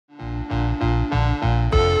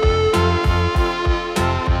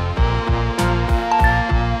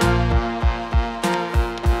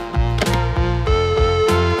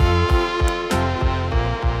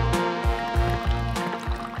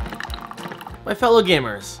My fellow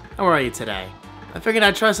gamers, how are you today? I figured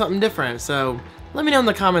I'd try something different, so let me know in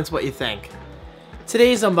the comments what you think.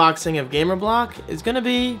 Today's unboxing of GamerBlock is going to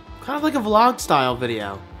be kind of like a vlog style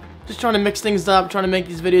video. Just trying to mix things up, trying to make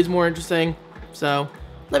these videos more interesting, so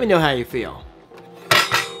let me know how you feel.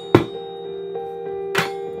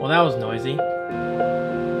 Well, that was noisy.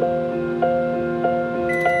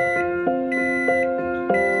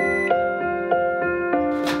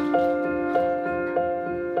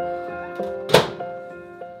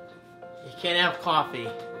 You can't have coffee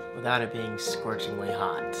without it being scorchingly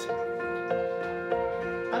hot.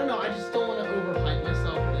 I don't know, I just don't want to overhype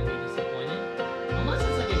myself and then be disappointed. Unless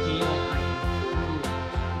it's like a game like I am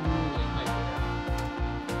really hyped about.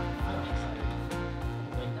 I'm excited.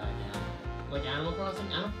 Wind died down. Like Animal Crossing?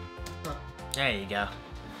 There you go.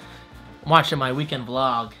 I'm watching my weekend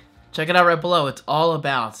vlog. Check it out right below. It's all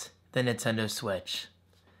about the Nintendo Switch.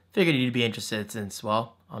 Figured you'd be interested since,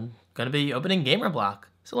 well, I'm going to be opening GamerBlock.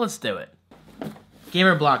 So let's do it.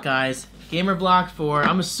 GamerBlock, guys. GamerBlock for,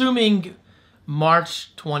 I'm assuming,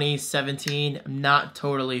 March 2017. I'm not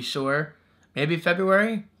totally sure. Maybe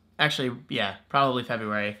February? Actually, yeah, probably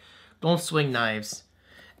February. Don't swing knives.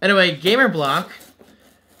 Anyway, GamerBlock,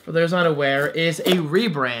 for those unaware, is a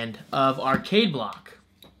rebrand of Arcade Block.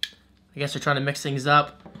 I guess they're trying to mix things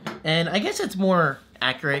up. And I guess it's more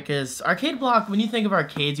accurate because Arcade Block, when you think of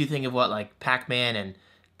arcades, you think of what, like Pac-Man and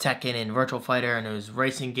Tekken and Virtual Fighter and those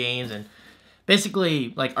racing games and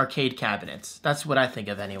basically like arcade cabinets. That's what I think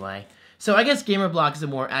of anyway. So I guess GamerBlock is a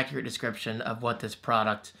more accurate description of what this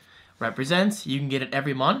product represents. You can get it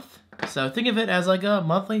every month. So think of it as like a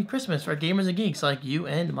monthly Christmas for gamers and geeks like you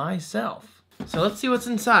and myself. So let's see what's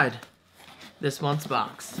inside this month's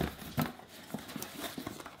box.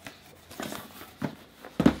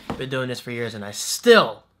 Been doing this for years and I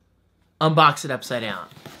still unbox it upside down.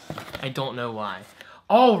 I don't know why.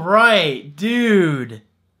 All right, dude.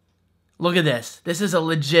 Look at this. This is a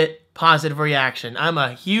legit positive reaction. I'm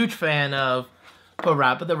a huge fan of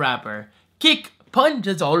Parappa the Rapper. Kick, punch,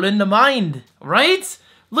 it's all in the mind, right?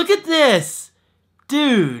 Look at this.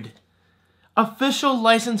 Dude. Official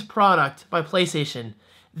licensed product by PlayStation.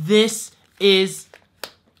 This is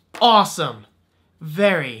awesome.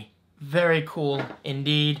 Very, very cool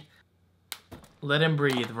indeed. Let him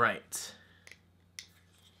breathe right.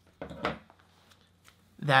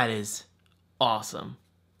 That is awesome.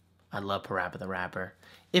 I love Parappa the Rapper.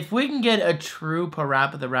 If we can get a true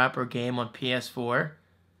Parappa the Rapper game on PS4,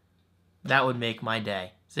 that would make my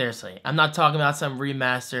day. Seriously. I'm not talking about some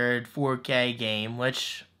remastered 4K game,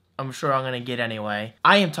 which I'm sure I'm going to get anyway.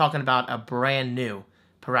 I am talking about a brand new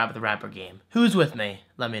Parappa the Rapper game. Who's with me?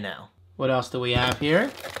 Let me know. What else do we have here?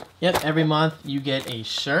 Yep, every month you get a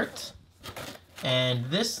shirt. And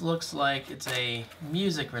this looks like it's a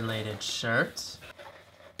music-related shirt.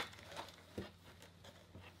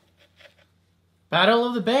 Battle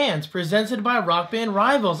of the Bands, presented by Rock Band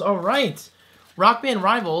Rivals. All right. Rock Band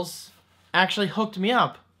Rivals actually hooked me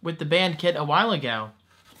up with the band kit a while ago.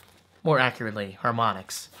 More accurately,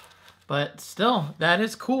 harmonics. But still, that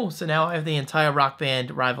is cool. So now I have the entire Rock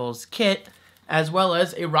Band Rivals kit, as well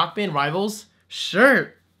as a Rock Band Rivals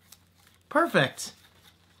shirt. Perfect.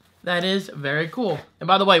 That is very cool. And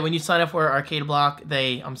by the way, when you sign up for Arcade Block,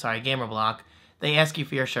 GamerBlock, they ask you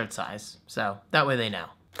for your shirt size. So that way they know.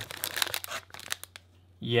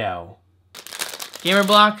 Yo.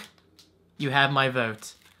 GamerBlock, you have my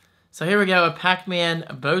vote. So here we go, a Pac-Man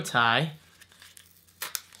bow tie.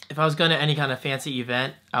 If I was going to any kind of fancy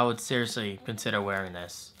event, I would seriously consider wearing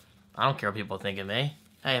this. I don't care what people think of me.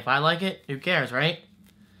 Hey, if I like it, who cares, right?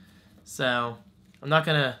 So, I'm not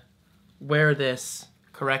going to wear this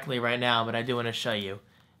correctly right now, but I do want to show you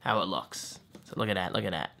how it looks. So look at that, look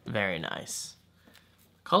at that. Very nice.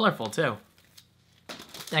 Colorful, too.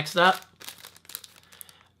 Next up.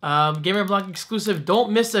 GamerBlock exclusive,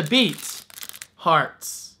 Don't Miss a Beat.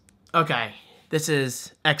 Hearts. Okay, this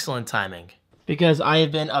is excellent timing. Because I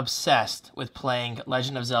have been obsessed with playing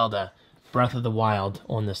Legend of Zelda Breath of the Wild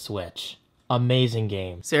on the Switch. Amazing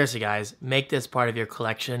game. Seriously guys, make this part of your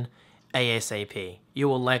collection ASAP. You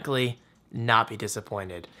will likely not be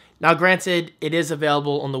disappointed. Now granted, it is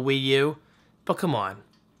available on the Wii U, but come on.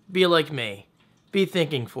 Be like me. Be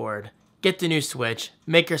thinking forward. Get the new Switch.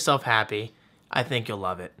 Make yourself happy. I think you'll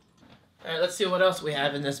love it. Alright, let's see what else we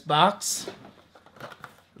have in this box.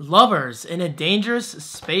 Lovers in a Dangerous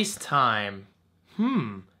Space-Time.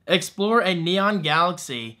 Explore a neon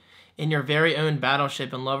galaxy in your very own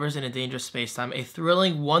battleship in Lovers in a Dangerous Space-Time. A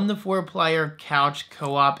thrilling 1-to-4 player couch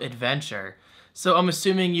co-op adventure. So I'm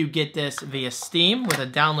assuming you get this via Steam with a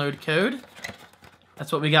download code.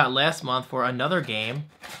 That's what we got last month for another game.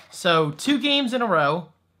 So 2 games in a row.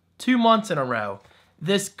 2 months in a row.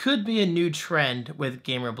 This could be a new trend with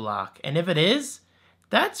GamerBlock, and if it is,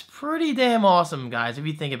 that's pretty damn awesome, guys, if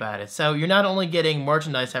you think about it. So you're not only getting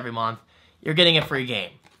merchandise every month, you're getting a free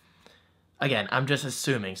game. Again, I'm just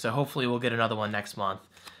assuming, so hopefully we'll get another one next month.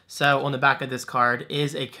 So on the back of this card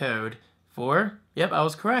is a code for, yep, I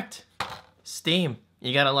was correct, Steam.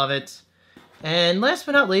 You gotta love it. And last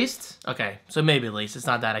but not least, okay, so maybe least, it's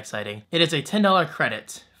not that exciting. It is a $10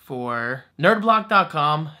 credit for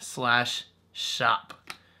nerdblock.com/shop.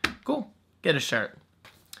 Cool, get a shirt.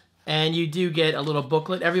 And you do get a little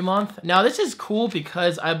booklet every month. Now this is cool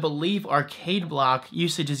because I believe Arcade Block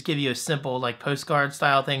used to just give you a simple like postcard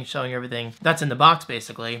style thing showing everything that's in the box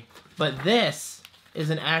basically. But this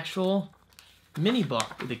is an actual mini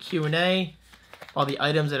book with a Q&A, all the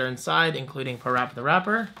items that are inside, including Parappa the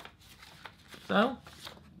Rapper. So,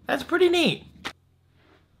 that's pretty neat.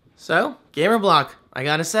 So, GamerBlock, I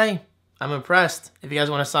gotta say, I'm impressed. If you guys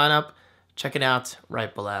want to sign up, check it out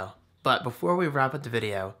right below. But before we wrap up the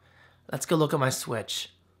video, let's go look at my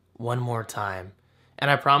Switch one more time. And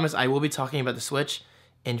I promise I will be talking about the Switch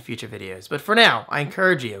in future videos. But for now, I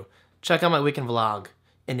encourage you, check out my weekend vlog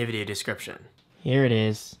in the video description. Here it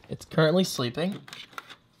is. It's currently sleeping.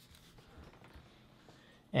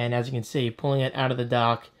 And as you can see, pulling it out of the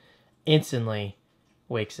dock instantly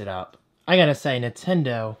wakes it up. I gotta say,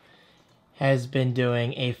 Nintendo has been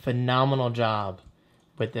doing a phenomenal job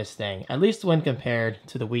with this thing, at least when compared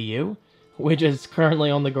to the Wii U, which is currently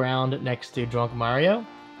on the ground next to Drunk Mario.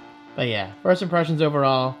 But yeah, first impressions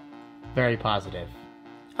overall, very positive.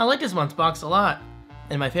 I like this month's box a lot.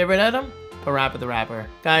 And my favorite item? Parappa the Rapper.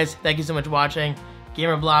 Guys, thank you so much for watching.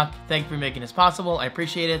 GamerBlock, thank you for making this possible. I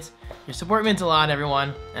appreciate it. Your support means a lot,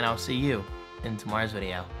 everyone. And I'll see you in tomorrow's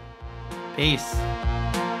video. Peace.